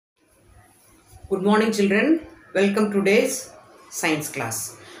Good morning children. Welcome to today's science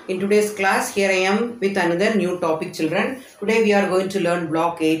class. In today's class, here I am with another new topic children. Today we are going to learn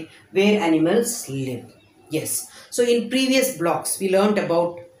block 8 where animals live. Yes. So in previous blocks we learnt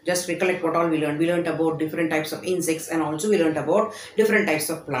about, just recollect what all we learned. We learnt about different types of insects and also we learnt about different types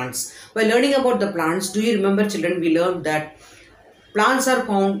of plants. While learning about the plants, do you remember children, we learned that plants are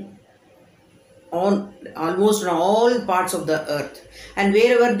found on almost on all parts of the earth, and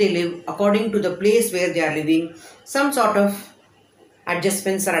wherever they live, according to the place where they are living, some sort of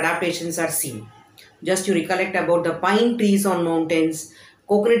adjustments or adaptations are seen. Just you recollect about the pine trees on mountains,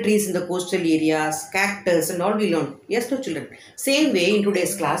 coconut trees in the coastal areas, cactus and all we learned. Yes, no children. Same way in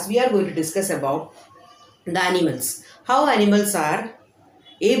today's class we are going to discuss about the animals. How animals are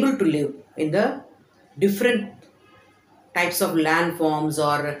able to live in the different types of landforms,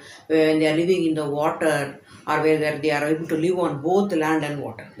 or when they are living in the water, or whether they are able to live on both land and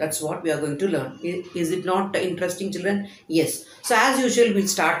water. That's what we are going to learn. Is it not interesting children? Yes. So as usual we'll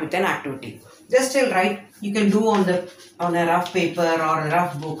start with an activity. Just tell right, you can do on a rough paper or a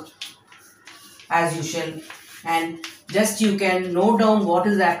rough book as usual, and just you can note down what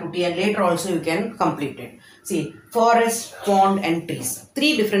is the activity and later also you can complete it. See, forest, pond and trees.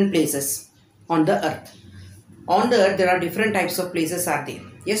 Three different places on the earth. On the earth, there are different types of places are there.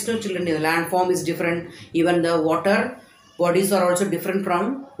 Yes, no children, the landform is different. Even the water bodies are also different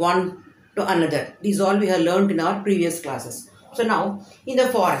from one to another. These all we have learned in our previous classes. So now, in the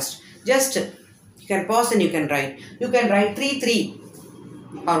forest, just you can pause and you can write. You can write three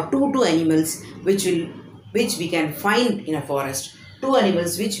or two animals which we can find in a forest. Two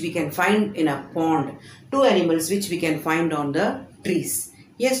animals which we can find in a pond. Two animals which we can find on the trees.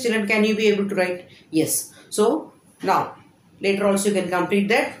 Yes, children, can you be able to write? Yes. So now later also you can complete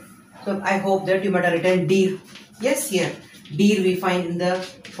that. So I hope that you might have written deer. Yes, here deer we find in the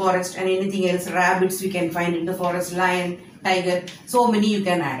forest, and anything else, rabbits we can find in the forest, lion, tiger, so many you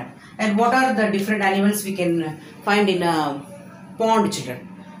can add up. And what are the different animals we can find in a pond, children?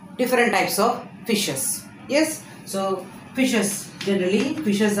 Different types of fishes. Yes, so fishes, generally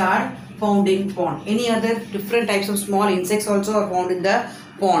fishes are found in pond. Any other different types of small insects also are found in the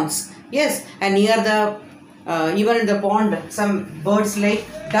ponds. Yes, and near the even in the pond, some birds like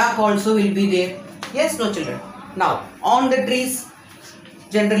duck also will be there. Yes, no children. Now on the trees,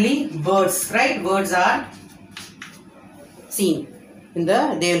 generally birds, right? Birds are seen in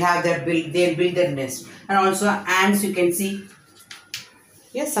the, they will have their build, they will build their nest. And also ants you can see.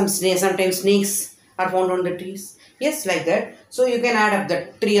 Yes, sometimes snakes are found on the trees. Yes, like that. So you can add up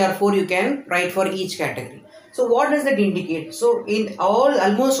the 3 or 4 you can write for each category. So what does that indicate? So in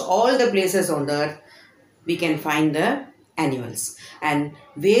almost all the places on the earth, we can find the animals, and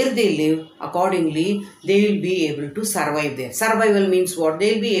where they live, accordingly they will be able to survive there. Survival means what?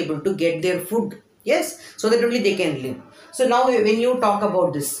 They will be able to get their food. Yes, so that only they can live. So now when you talk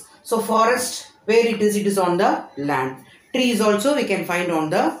about this, so forest, where it is on the land. Trees also we can find on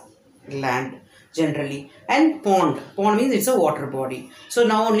the land generally, and pond means it's a water body. So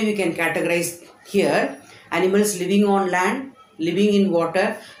now only we can categorize here animals living on land, living in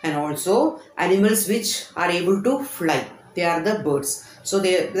water, and also animals which are able to fly. They are the birds. So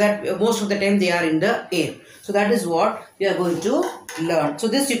that most of the time they are in the air. So that is what we are going to learn. So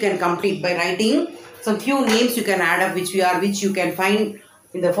this you can complete by writing some few names you can add up which you can find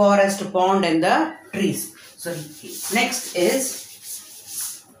in the forest, pond and the trees. So next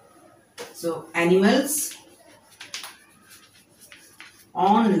is, so animals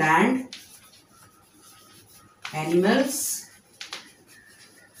on land, animals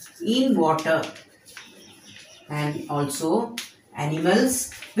in water, and also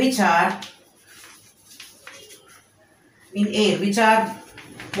animals which are in air, which are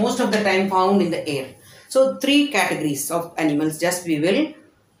most of the time found in the air. So three categories of animals, just we will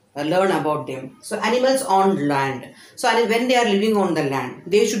learn about them. So animals on land. So when they are living on the land,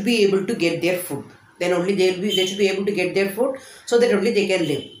 they should be able to get their food. Then only they should be able to get their food, so that only they can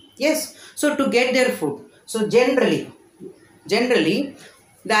live. Yes. So to get their food, so generally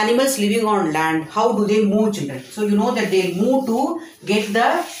the animals living on land, how do they move, children? So you know that they move to get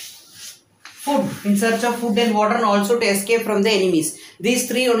the food, in search of food and water, and also to escape from the enemies. These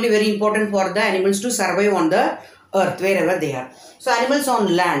three only very important for the animals to survive on the earth wherever they are. So animals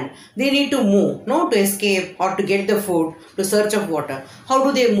on land, they need to move, no, to escape or to get the food, to search of water. How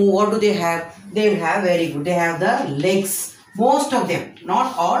do they move? What do they have? They will have, very good, they have the legs. Most of them,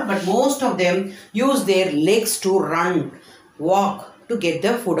 not all, but most of them use their legs to run, walk, to get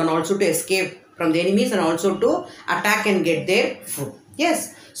the food, and also to escape from the enemies, and also to attack and get their food.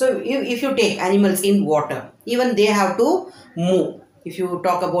 Yes. So if you take animals in water, even they have to move. if you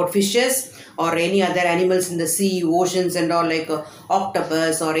talk about fishes or any other animals in the sea, oceans and all, like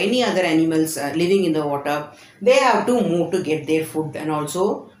octopus or any other animals living in the water, they have to move to get their food and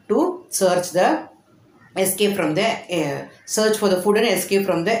also to escape from the search for the food and escape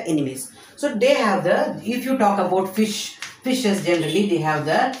from the enemies. So they have if you talk about fishes, generally they have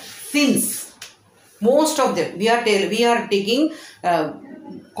the fins. Most of them, we are taking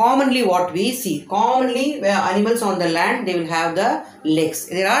commonly what we see. Commonly, animals on the land, they will have the legs.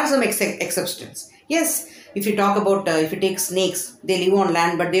 There are some exceptions. Yes, if you talk about, if you take snakes, they live on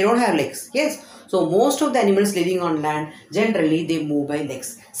land but they don't have legs. Yes, so most of the animals living on land, generally they move by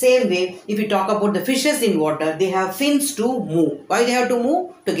legs. Same way, if you talk about the fishes in water, they have fins to move. Why they have to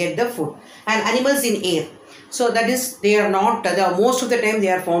move? To get the food. And animals in air, so that is, they are not, most of the time they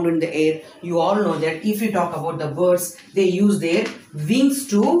are found in the air. You all know that. If you talk about the birds, they use their wings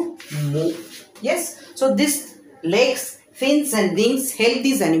to move. Yes, so this legs, fins and wings help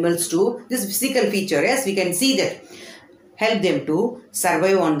these animals to, this physical feature, yes, we can see that, help them to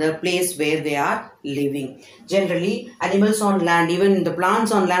survive on the place where they are living. Generally, animals on land, even the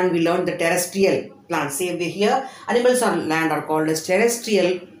plants on land, we learned the terrestrial plants. Same way here, animals on land are called as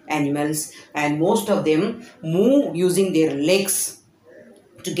terrestrial animals, and most of them move using their legs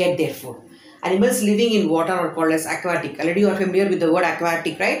to get their food. Animals living in water are called as aquatic. Already you are familiar with the word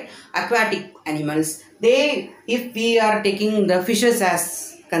aquatic, right? Aquatic animals, they, if we are taking the fishes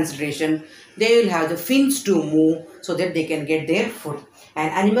as consideration, they will have the fins to move so that they can get their food.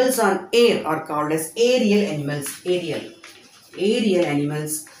 And animals on air are called as aerial animals. Aerial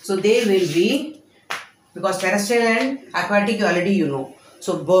animals. So they will be, because terrestrial and aquatic already you know.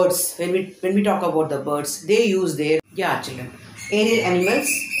 So birds, when we talk about the birds, they use their, children, aerial animals.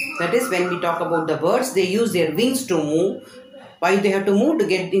 That is, when we talk about the birds, they use their wings to move. Why they have to move? To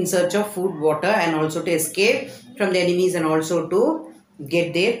get in search of food, water, and also to escape from the enemies and also to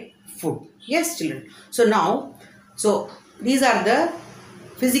get their food. Yes, children. So now, so these are the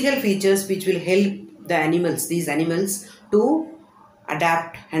physical features which will help the animals, these animals, to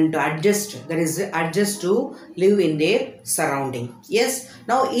adapt and to adjust, that is, adjust to live in their surrounding. Yes,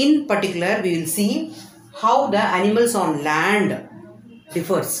 now in particular we will see how the animals on land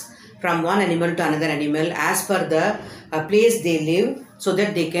differs from one animal to another animal as per the place they live, so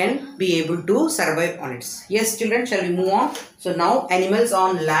that they can be able to survive on it. Yes, children, shall we move on? So now animals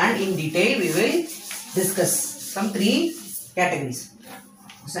on land in detail we will discuss some 3 categories.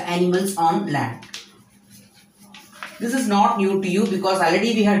 So animals on land. This is not new to you because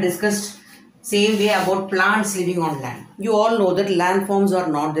already we have discussed same way about plants living on land. You all know that landforms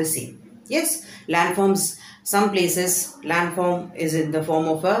are not the same. Yes, landforms, some places landform is in the form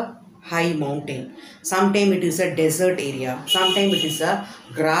of a high mountain. Sometimes it is a desert area. Sometimes it is a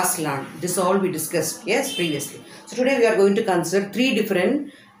grassland. This all we discussed, yes, previously. So today we are going to consider 3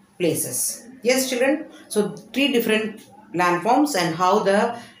 different places. Yes, children. So 3 different landforms and how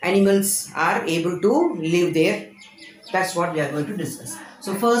the animals are able to live there. That's what we are going to discuss.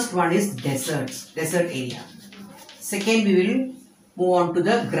 So first one is desert area. Second, we will move on to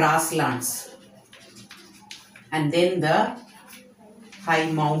the grasslands. And then the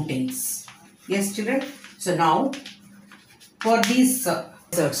high mountains. Yes, children. So now, for these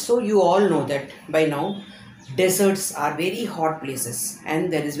deserts, so you all know that by now, deserts are very hot places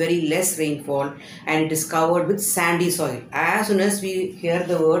and there is very less rainfall and it is covered with sandy soil. As soon as we hear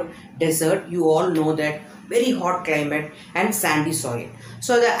the word desert, you all know that very hot climate and sandy soil.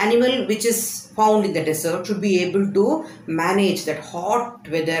 So the animal which is found in the desert should be able to manage that hot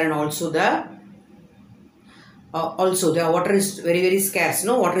weather, and also the water is very scarce.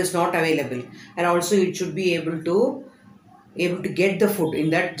 No, water is not available, and also it should be able to get the food in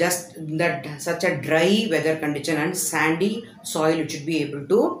that such a dry weather condition and sandy soil. It should be able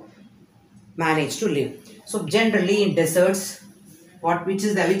to manage to live. So generally in deserts, which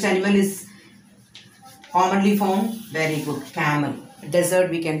animal is commonly found? Very good, camel. Desert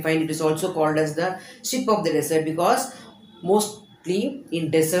we can find, it is also called as the ship of the desert, because mostly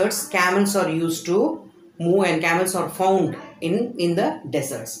in deserts camels are used to move and camels are found in the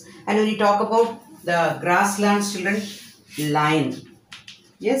deserts. And when we talk about the grasslands, children, lion.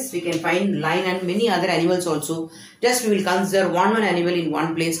 Yes, we can find lion and many other animals also. Just we will consider one animal in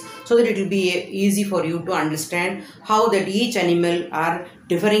one place so that it will be easy for you to understand how that each animal are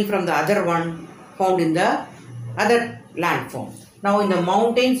differing from the other one found in the other landform. Now in the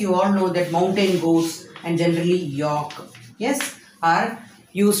mountains, you all know that mountain goats and generally yak, yes, are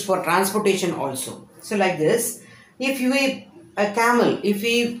used for transportation also. So like this, if you take a camel and if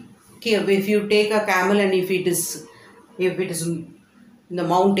it is in the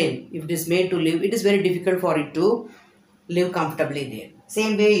mountain, if it is made to live, it is very difficult for it to live comfortably there.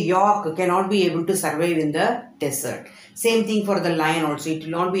 Same way, yak cannot be able to survive in the desert. Same thing for the lion also. It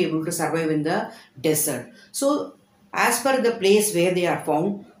will not be able to survive in the desert. So, as per the place where they are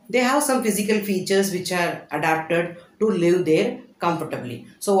found, they have some physical features which are adapted to live there comfortably.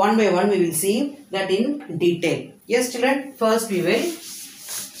 So, one by one we will see that in detail. Yes, children, first we will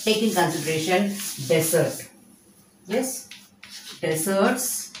take in consideration desert. Yes,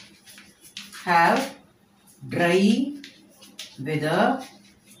 deserts have dry weather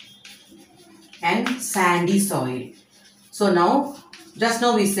and sandy soil. So now, just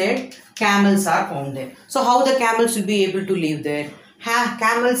now we said camels are found there. So how the camels will be able to live there?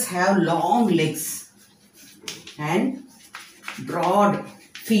 Camels have long legs and broad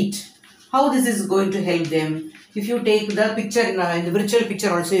feet. How this is going to help them? If you take the picture in the virtual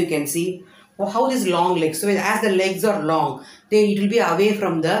picture also, you can see how these long legs. So as the legs are long, then it will be away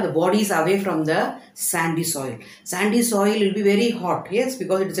from the body is away from the sandy soil. Sandy soil will be very hot. Yes,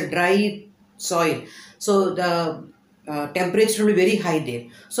 because it is a dry soil. So the temperature will be very high there.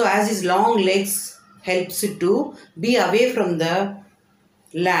 So as his long legs helps it to be away from the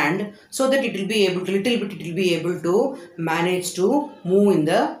land, so that it will be able to little bit it will be able to manage to move in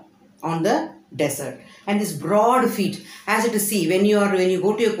the on the desert. And this broad feet, as it is, see, when you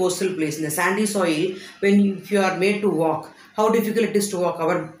go to a coastal place in the sandy soil, if you are made to walk, how difficult it is to walk.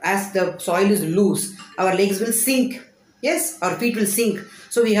 As the soil is loose, our legs will sink. Yes, our feet will sink.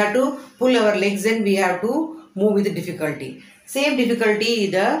 So we have to pull our legs and we have to move with difficulty. Same difficulty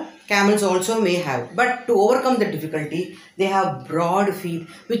the camels also may have. But to overcome the difficulty, they have broad feet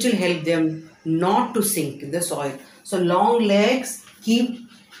which will help them not to sink in the soil. So long legs keep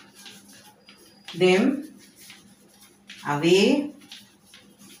them away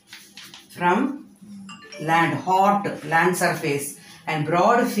from hot land surface, and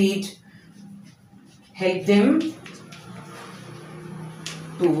broad feet help them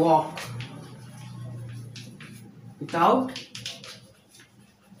to walk without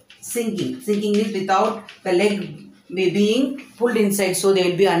sinking. Sinking is without the leg being pulled inside, so they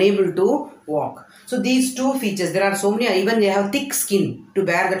will be unable to walk. So these two features, there are so many. Even they have thick skin to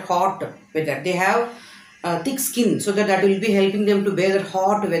bear that hot weather. They have thick skin, so that will be helping them to bear that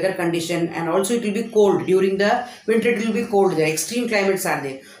hot weather condition, and also it will be cold during the winter. It will be cold. The extreme climates are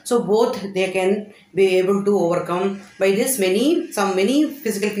there. So both they can be able to overcome by this. Many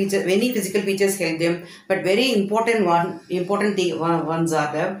physical features help them, but very important ones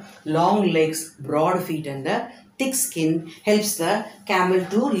are the long legs, broad feet, and the thick skin helps the camel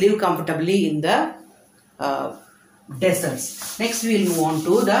to live comfortably in the deserts. Next we will move on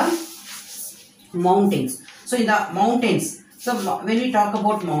to the mountains. So in the mountains, so when we talk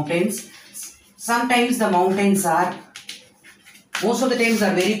about mountains, sometimes the mountains are, most of the times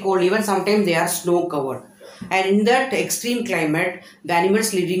are very cold, even sometimes they are snow covered. And in that extreme climate, the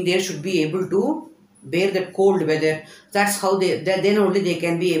animals living there should be able to bear that cold weather. That's how then only they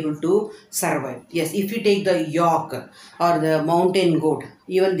can be able to survive. Yes, if you take the yak or the mountain goat,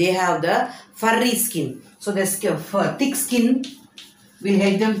 even they have the furry skin. So the thick skin will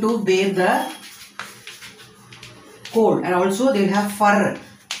help them to bear the cold, and also they will have fur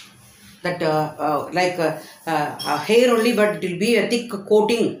that like hair only, but it will be a thick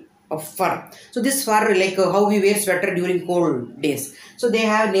coating of fur. So this fur, like how we wear sweater during cold days. So they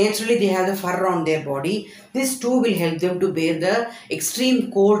have the fur on their body. This too will help them to bear the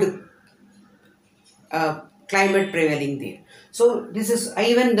extreme cold climate prevailing there. So this is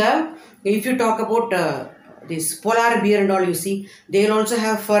even if you talk about this polar bear and all, you see, they will also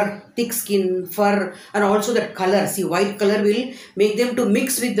have fur, thick skin, fur, and also that color. See, white color will make them to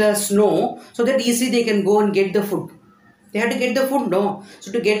mix with the snow, so that easily they can go and get the food. They have to get the food, no.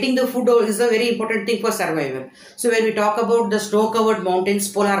 So to getting the food is a very important thing for survival. So when we talk about the snow-covered mountains,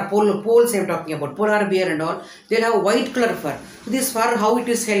 poles I'm talking about, polar bear and all, they'll have white color fur. So this fur, how it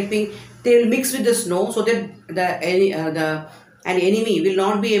is helping, they will mix with the snow, so that an enemy will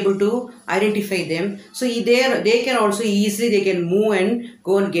not be able to identify them. So they can also easily move and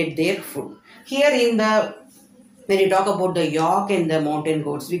go and get their food. Here when you talk about the yak and the mountain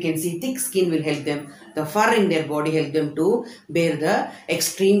goats, we can see thick skin will help them. The fur in their body help them to bear the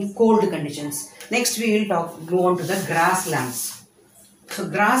extreme cold conditions. Next we will go on to the grasslands. So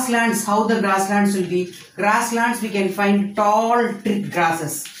grasslands, how the grasslands will be. Grasslands we can find tall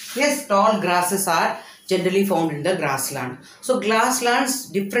grasses. Yes, tall grasses are generally found in the grassland. So grasslands,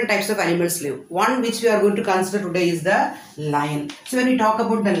 different types of animals live. One which we are going to consider today is the lion. So when we talk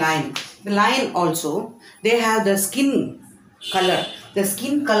about the lion also, they have the skin color. The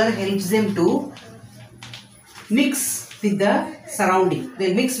skin color helps them to mix with the surrounding.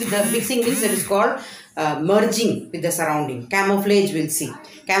 They mix with the mixing that is called merging with the surrounding. Camouflage we'll see.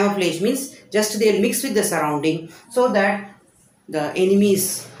 Camouflage means just they'll mix with the surrounding so that the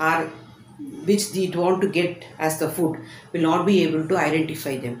enemies are which they want to get as the food will not be able to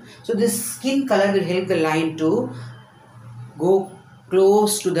identify them. So this skin color will help the lion to go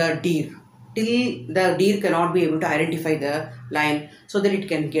close to the deer till the deer cannot be able to identify the lion so that it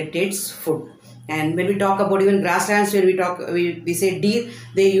can get its food. And when we talk about even grasslands, when we say deer,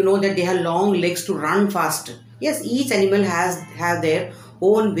 they that they have long legs to run fast. Yes, each animal have their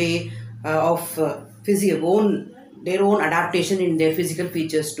own way of their own adaptation in their physical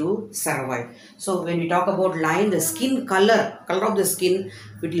features to survive. So when we talk about lion, the skin color of the skin,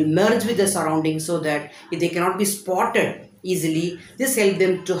 it will merge with the surroundings so that if they cannot be spotted easily, this helps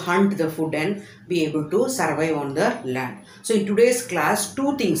them to hunt the food and be able to survive on the land. So in today's class,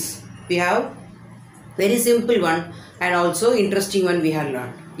 two things we have, very simple one and also interesting one we have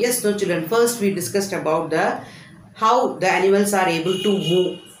learned. Yes, no children, first we discussed about how the animals are able to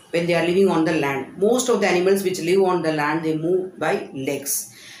move when they are living on the land. Most of the animals which live on the land, they move by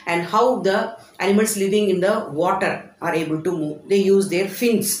legs. And how the animals living in the water are able to move. They use their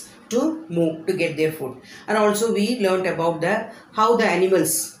fins to move to get their food. And also we learnt about how the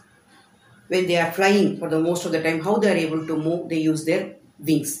animals, when they are flying for the most of the time, how they are able to move, they use their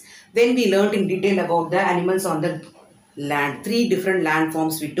wings. Then we learnt in detail about the animals on the land. 3 different land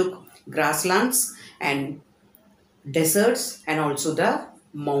forms we took: grasslands and deserts and also the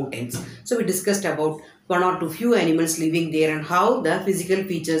mountains. So we discussed about one or two few animals living there and how the physical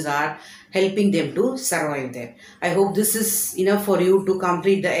features are helping them to survive there. I hope this is enough for you to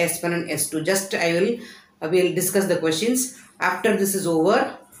complete the S1 and S2. Just I will discuss the questions. After this is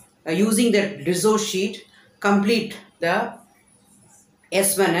over, using the resource sheet, complete the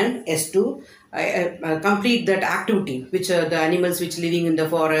S1 and S2. Complete that activity which the animals which living in the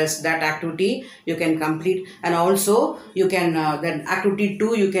forest, that activity you can complete. And also you can then activity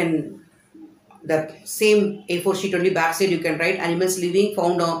 2, you can the same A4 sheet only backside you can write animals living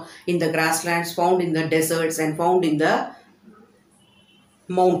found in the grasslands, found in the deserts and found in the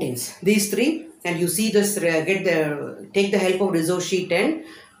mountains. These 3, and you see this, take the help of resource sheet and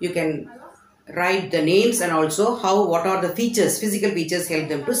you can write the names and also what are the features, physical features help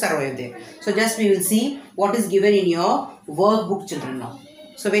them to survive there. So just we will see what is given in your workbook, children, now.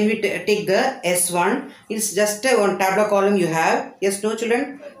 So when we take the S1, it's just one tabular column you have. Yes, no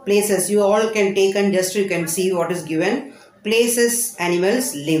children? Places you all can take and just you can see what is given. Places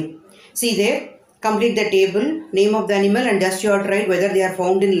animals live. See there, complete the table, name of the animal and just you have to write whether they are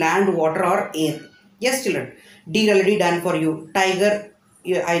found in land, water or air. Yes, children. Deer already done for you. Tiger,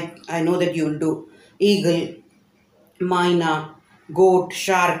 I know that you will do. Eagle, myna, goat,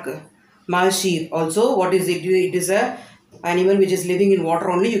 shark, malshir. Also, what is it? It is a animal which is living in water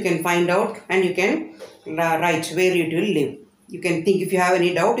only. You can find out and you can write where it will live. You can think, if you have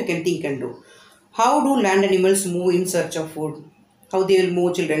any doubt, you can think and do. How do land animals move in search of food? How they will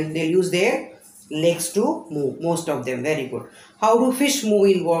move, children? They will use their legs to move. Most of them. Very good. How do fish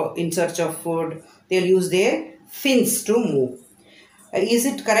move in search of food? They will use their fins to move. Is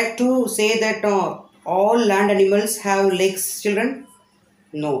it correct to say that all land animals have legs, children?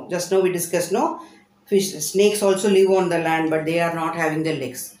 No. Just now we discussed, no? Fish, snakes also live on the land, but they are not having the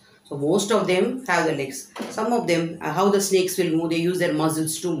legs. So most of them have the legs. Some of them, how the snakes will move, they use their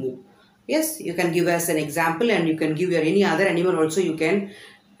muscles to move. Yes, you can give us an example and you can give your any other animal also you can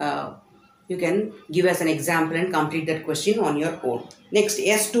give us an example and complete that question on your own. Next,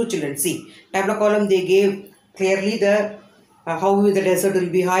 S2, children. See, tabular column they gave clearly the how the desert will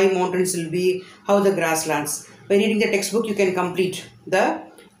be, high mountains will be, how the grasslands. By reading the textbook, you can complete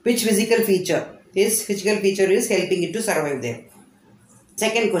which physical feature is helping it to survive there.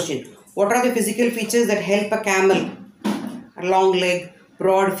 Second question, what are the physical features that help a camel? A long leg,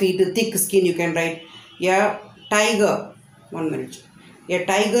 broad feet, thick skin, you can write. Yeah, tiger. 1 minute. A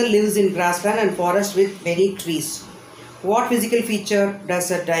tiger lives in grassland and forest with many trees. What physical feature does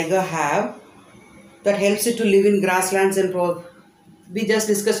a tiger have that helps it to live in grasslands and we just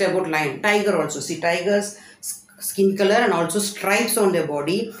discussed about lion. Tiger also. See, tigers skin color and also stripes on their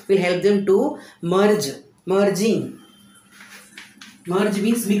body will help them to merge. Merging. Merge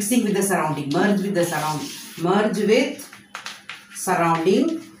means mixing with the surrounding. Merge with the surrounding. Merge with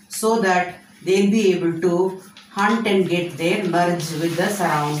surrounding so that they will be able to hunt and get their merge with the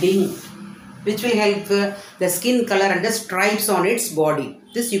surrounding, which will help the skin color and the stripes on its body.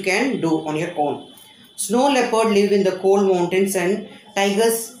 This you can do on your own. Snow leopard live in the cold mountains and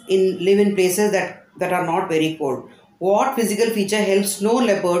tigers live in places that are not very cold. What physical feature helps snow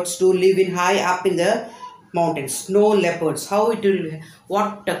leopards to live in high up in the mountains. Snow leopards, how it will,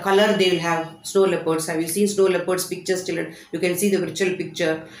 what color they will have. Snow leopards, have you seen snow leopards pictures, children? You can see the virtual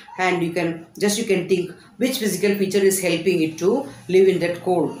picture, and you can think which physical feature is helping it to live in that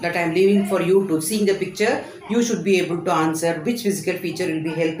cold. That I am leaving for you to seeing the picture. You should be able to answer which physical feature will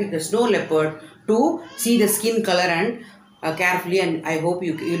be helping the snow leopard to see the skin color and carefully, and I hope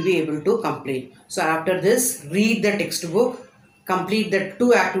you will be able to complete. So after this, read the textbook, complete the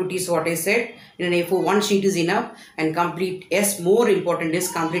 2 activities what I said. In an A4 1 sheet is enough, and complete. Yes, more important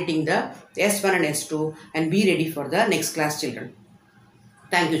is completing the S1 and S2, and be ready for the next class, children.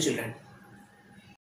 Thank you, children.